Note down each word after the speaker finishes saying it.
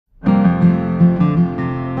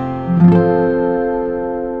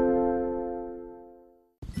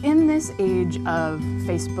this age of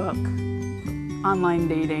Facebook, online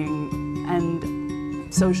dating,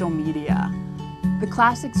 and social media, the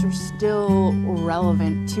classics are still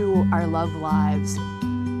relevant to our love lives.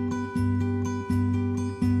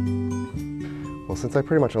 Well, since I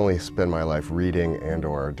pretty much only spend my life reading and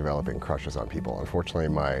or developing crushes on people, unfortunately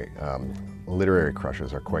my literary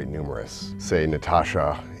crushes are quite numerous. Say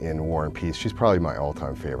Natasha in War and Peace, she's probably my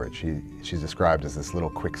all-time favorite. She's described as this little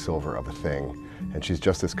quicksilver of a thing, and she's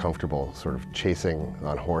just as comfortable sort of chasing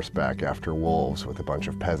on horseback after wolves with a bunch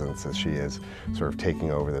of peasants as she is sort of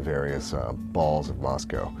taking over the various balls of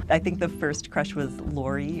Moscow. I think the first crush was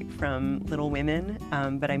Laurie from Little Women,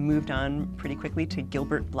 but I moved on pretty quickly to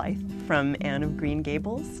Gilbert Blythe from Anne of Green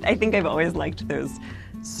Gables. I think I've always liked those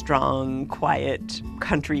strong, quiet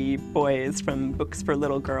country boys from books for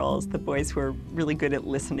little girls, the boys who are really good at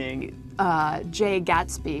listening. Jay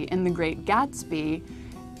Gatsby in The Great Gatsby,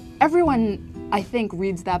 everyone, I think,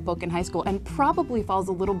 reads that book in high school and probably falls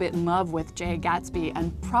a little bit in love with Jay Gatsby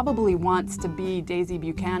and probably wants to be Daisy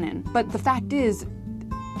Buchanan. But the fact is,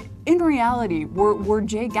 in reality, were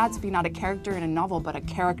Jay Gatsby not a character in a novel but a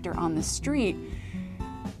character on the street,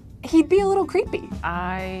 he'd be a little creepy.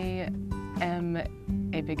 I am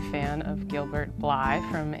a big fan of Gilbert Blythe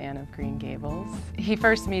from Anne of Green Gables. He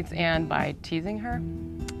first meets Anne by teasing her,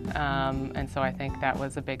 and so I think that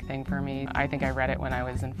was a big thing for me. I think I read it when I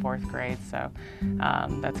was in 4th grade, so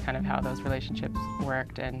that's kind of how those relationships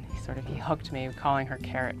worked, and he hooked me, calling her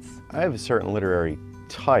carrots. I have a certain literary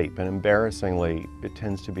type, and embarrassingly, it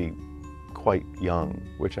tends to be quite young,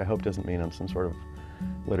 which I hope doesn't mean I'm some sort of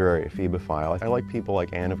literary ephebophile. I like people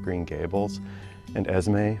like Anne of Green Gables and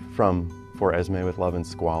Esme from For Esme with Love and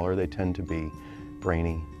Squalor. They tend to be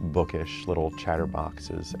brainy, bookish, little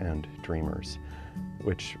chatterboxes and dreamers,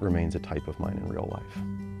 which remains a type of mine in real life.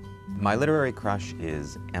 My literary crush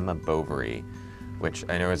is Emma Bovary, which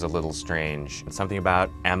I know is a little strange. It's something about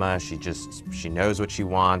Emma, she knows what she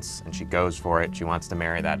wants and she goes for it. She wants to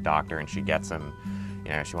marry that doctor and she gets him.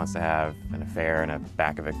 You know, she wants to have an affair in the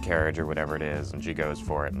back of a carriage or whatever it is, and she goes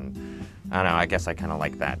for it. And I don't know, I guess I kind of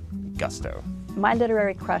like that gusto. My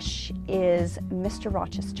literary crush is Mr.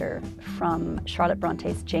 Rochester from Charlotte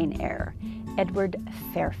Bronte's Jane Eyre, Edward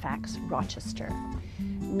Fairfax Rochester.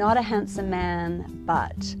 Not a handsome man,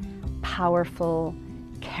 but powerful,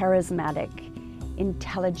 charismatic,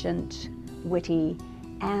 intelligent, witty,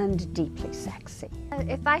 and deeply sexy.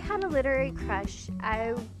 If I had a literary crush,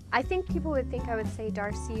 I think people would think I would say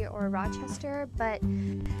Darcy or Rochester, but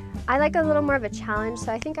I like a little more of a challenge,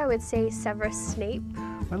 so I think I would say Severus Snape.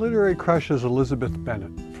 My literary crush is Elizabeth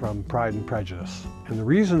Bennet from Pride and Prejudice. And the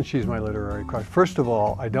reason she's my literary crush, first of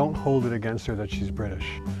all, I don't hold it against her that she's British.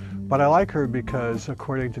 But I like her because,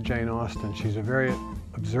 according to Jane Austen, she's a very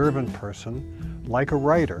observant person, like a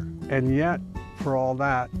writer. And yet, for all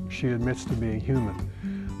that, she admits to being human.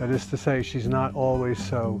 That is to say, she's not always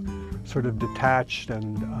so sort of detached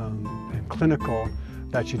and clinical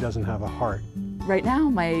that she doesn't have a heart. Right now,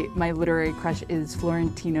 my literary crush is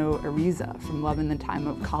Florentino Ariza from Love in the Time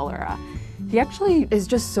of Cholera. He actually is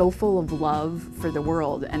just so full of love for the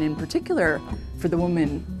world, and in particular for the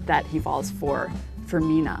woman that he falls for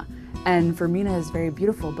Mina. And Mina is very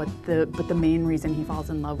beautiful, but the main reason he falls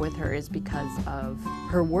in love with her is because of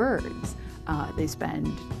her words. They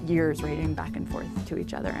spend years writing back and forth to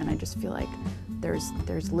each other, and I just feel like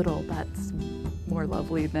there's little that's more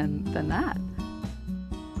lovely than that.